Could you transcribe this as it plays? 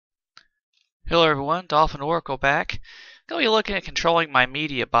Hello everyone, Dolphin Oracle back. I'm going to be looking at controlling my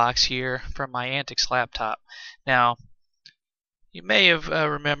media box here from my Antix laptop. Now, you may have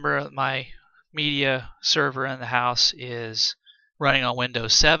remember my media server in the house is running on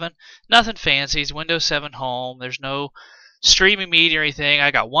Windows 7. Nothing fancy, it's Windows 7 Home. There's no streaming media or anything.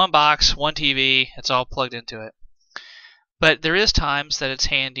 I got one box, one TV, it's all plugged into it. But there is times that it's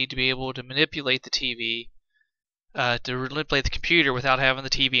handy to be able to manipulate the TV to manipulate the computer without having the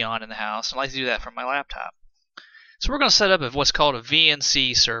TV on in the house. I like to do that from my laptop. So we're going to set up what's called a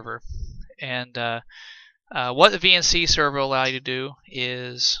VNC server. And what the VNC server will allow you to do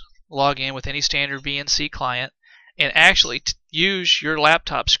is log in with any standard VNC client and actually use your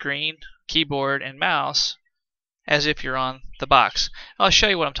laptop screen, keyboard, and mouse as if you're on the box. I'll show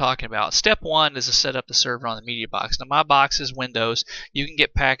you what I'm talking about. Step one is to set up the server on the media box. Now my box is Windows. You can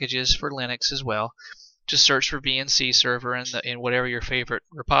get packages for Linux as well. Just search for VNC server in whatever your favorite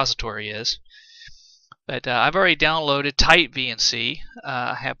repository is. But I've already downloaded tighvnc.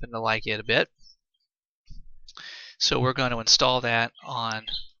 I happen to like it a bit. So we're going to install that on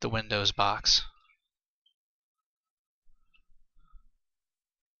the Windows box.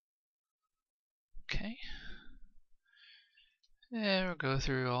 Okay. And we'll go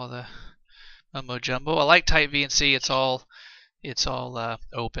through all the mumbo jumbo. I like tighvnc. It's all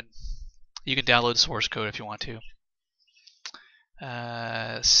open. You can download the source code if you want to.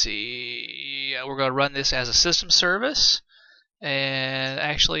 Let's see. We're going to run this as a system service, and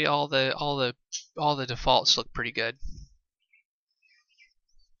actually all the defaults look pretty good.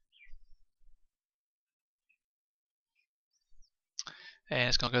 And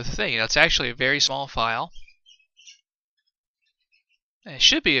it's going to go through the thing. It's actually a very small file. And it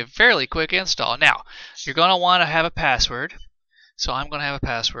should be a fairly quick install. Now, you're going to want to have a password. So I'm going to have a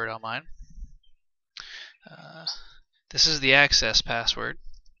password on mine. This is the access password.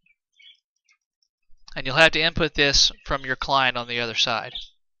 And you'll have to input this from your client on the other side.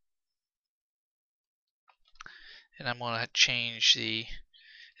 And I'm going to change the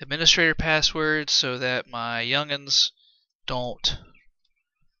administrator password so that my youngins don't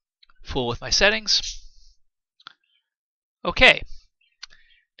fool with my settings. Okay.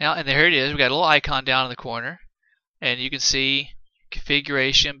 Now, and there it is. We've got a little icon down in the corner. And you can see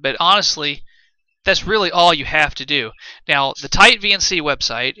configuration. But honestly, that's really all you have to do. Now, the tightvnc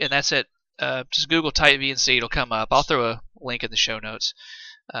website, and that's it. Just Google tightvnc; it'll come up. I'll throw a link in the show notes.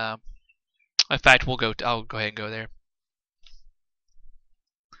 In fact, I'll go ahead and go there.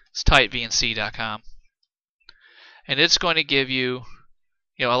 It's tightvnc.com, and it's going to give you,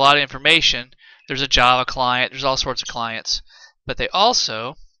 a lot of information. There's a Java client. There's all sorts of clients, but they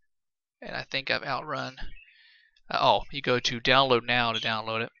also, and I think I've outrun. You go to download now to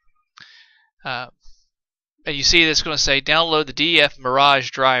download it. And you see it's going to say download the DF Mirage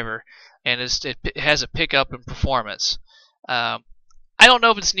driver, and it has a pickup in performance. I don't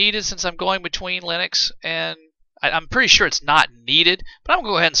know if it's needed since I'm going between Linux, and I'm pretty sure it's not needed, but I'm going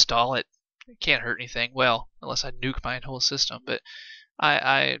to go ahead and install it. It can't hurt anything. Well, unless I nuke my whole system, but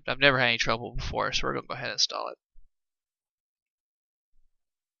I've never had any trouble before, so we're going to go ahead and install it.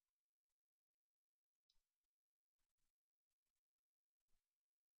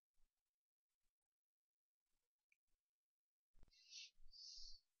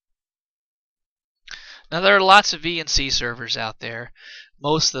 Now there are lots of VNC servers out there.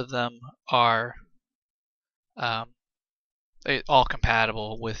 Most of them are all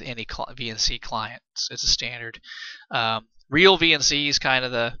compatible with any VNC client. It's a standard. Real VNC is kind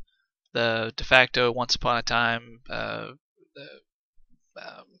of the de facto, once upon a time,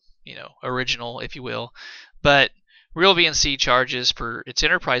 original, if you will. But Real VNC charges for its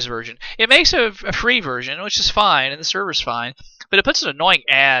enterprise version. It makes a free version, which is fine, and the server's fine, but it puts an annoying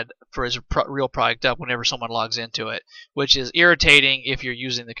ad for his real product up whenever someone logs into it, which is irritating if you're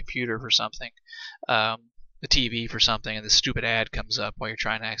using the computer for something, the TV for something, and the stupid ad comes up while you're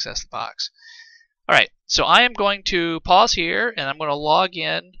trying to access the box. Alright, so I am going to pause here, and I'm going to log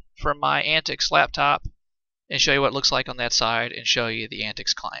in from my Antix laptop and show you what it looks like on that side and show you the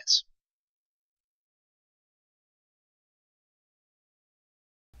Antix clients.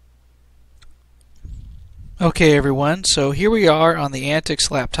 Okay everyone, so here we are on the Antix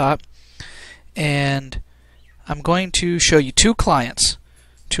laptop, and I'm going to show you two clients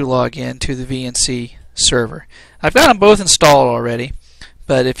to log in to the VNC server. I've got them both installed already,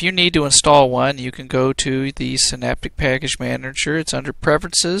 but if you need to install one, you can go to the Synaptic Package Manager. It's under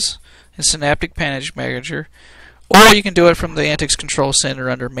Preferences and Synaptic Package Manager, or you can do it from the Antix Control Center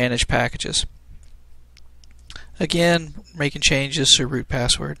under Manage Packages. Again, making changes to root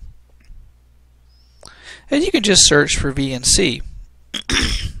password. And you can just search for VNC.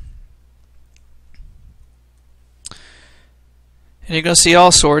 And you're going to see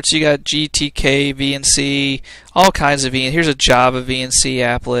all sorts. You got GTK, VNC, all kinds of VNC. Here's a Java VNC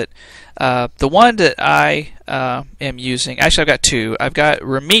applet. The one that I am using, actually I've got two. I've got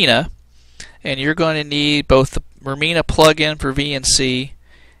Remmina, and you're going to need both the Remmina plugin for VNC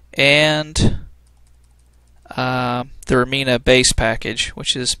and the Remmina base package,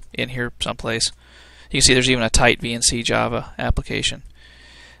 which is in here someplace. You can see there's even a tightvnc Java application.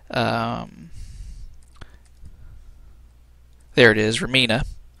 There it is, Remmina,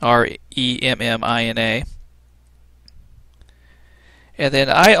 R-E-M-M-I-N-A. And then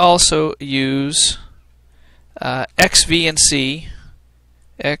I also use xvncviewer.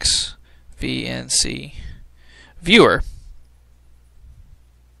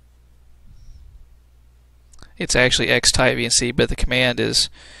 It's actually xtightvnc, but the command is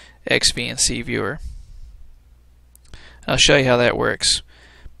xvncviewer. I'll show you how that works.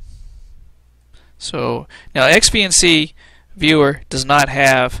 So now xvncviewer does not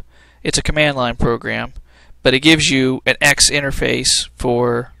have, it's a command line program, but it gives you an X interface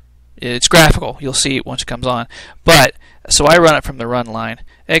for, it's graphical, you'll see it once it comes on. But so I run it from the run line,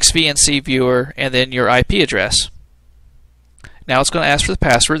 xvncviewer, and then your IP address. Now it's going to ask for the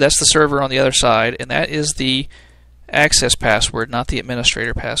password. That's the server on the other side, and that is the access password, not the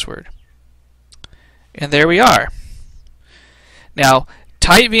administrator password. And there we are. Now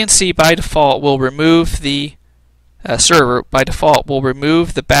tightvnc by default will remove the server by default will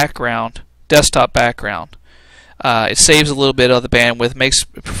remove the background, desktop background. It saves a little bit of the bandwidth, makes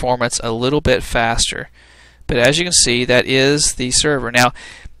performance a little bit faster. But as you can see, that is the server. Now,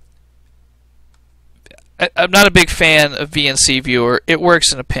 I'm not a big fan of VNC Viewer. It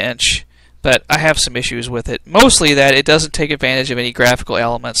works in a pinch, but I have some issues with it. Mostly that it doesn't take advantage of any graphical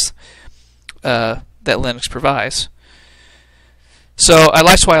elements that Linux provides. So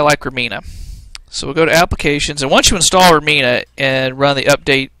that's why I like Remmina. So we'll go to Applications, and once you install Remmina and run the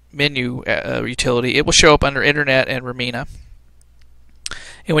Update menu utility, it will show up under Internet and Remmina.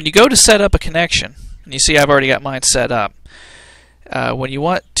 And when you go to set up a connection, and you see I've already got mine set up, when you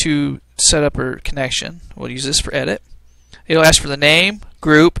want to set up a connection, we'll use this for edit. It'll ask for the name,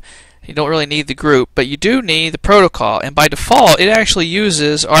 group. You don't really need the group, but you do need the protocol, and by default it actually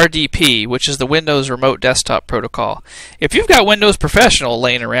uses RDP, which is the Windows Remote Desktop Protocol. If you've got Windows Professional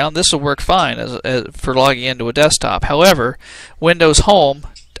laying around, this will work fine for logging into a desktop. However, Windows Home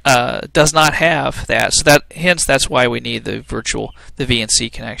does not have that, so hence that's why we need the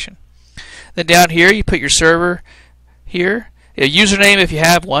VNC connection. Then down here you put your server here, a username if you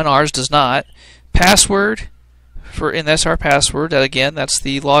have one. Ours does not. Password. And that's our password. Again, that's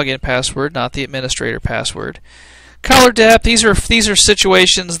the login password, not the administrator password. Color depth. These are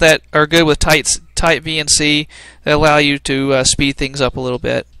situations that are good with tightvnc that allow you to speed things up a little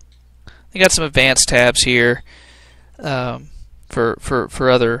bit. You got some advanced tabs here for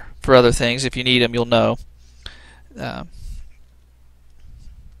other things. If you need them, you'll know. And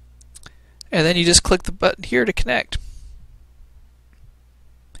then you just click the button here to connect.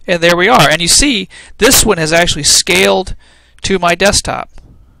 And there we are. And you see, this one has actually scaled to my desktop.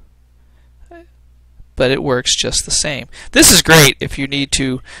 But it works just the same. This is great if you need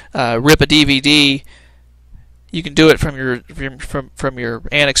to rip a DVD. You can do it from your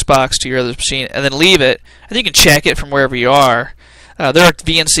Antix box to your other machine and then leave it. And you can check it from wherever you are. There are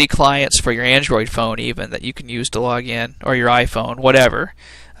VNC clients for your Android phone even that you can use to log in, or your iPhone, whatever,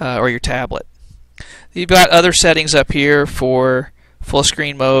 or your tablet. You've got other settings up here for full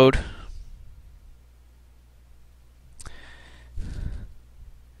screen mode.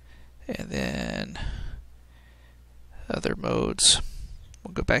 And then other modes.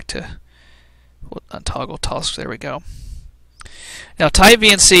 We'll go back to untoggle tasks. There we go. Now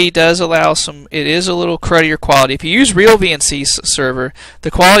tightvnc does allow it is a little cruddier quality. If you use real VNC server, the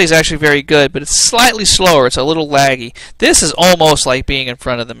quality is actually very good, but it's slightly slower. It's a little laggy. This is almost like being in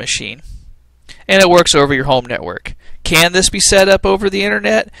front of the machine. And it works over your home network. Can this be set up over the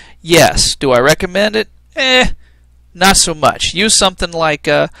internet? Yes. Do I recommend it? Not so much. Use something like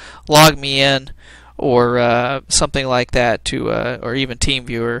LogMeIn or something like that or even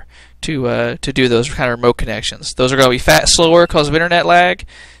TeamViewer to do those kind of remote connections. Those are going to be slower because of internet lag.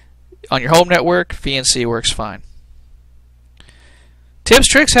 On your home network, VNC works fine. Tips,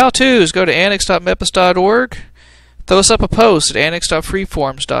 tricks, how-tos. Go to antix.mepis.org. Throw us up a post at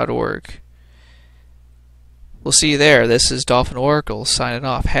antix.freeforms.org. We'll see you there. This is Dolphin Oracle signing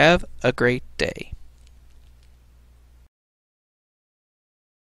off. Have a great day.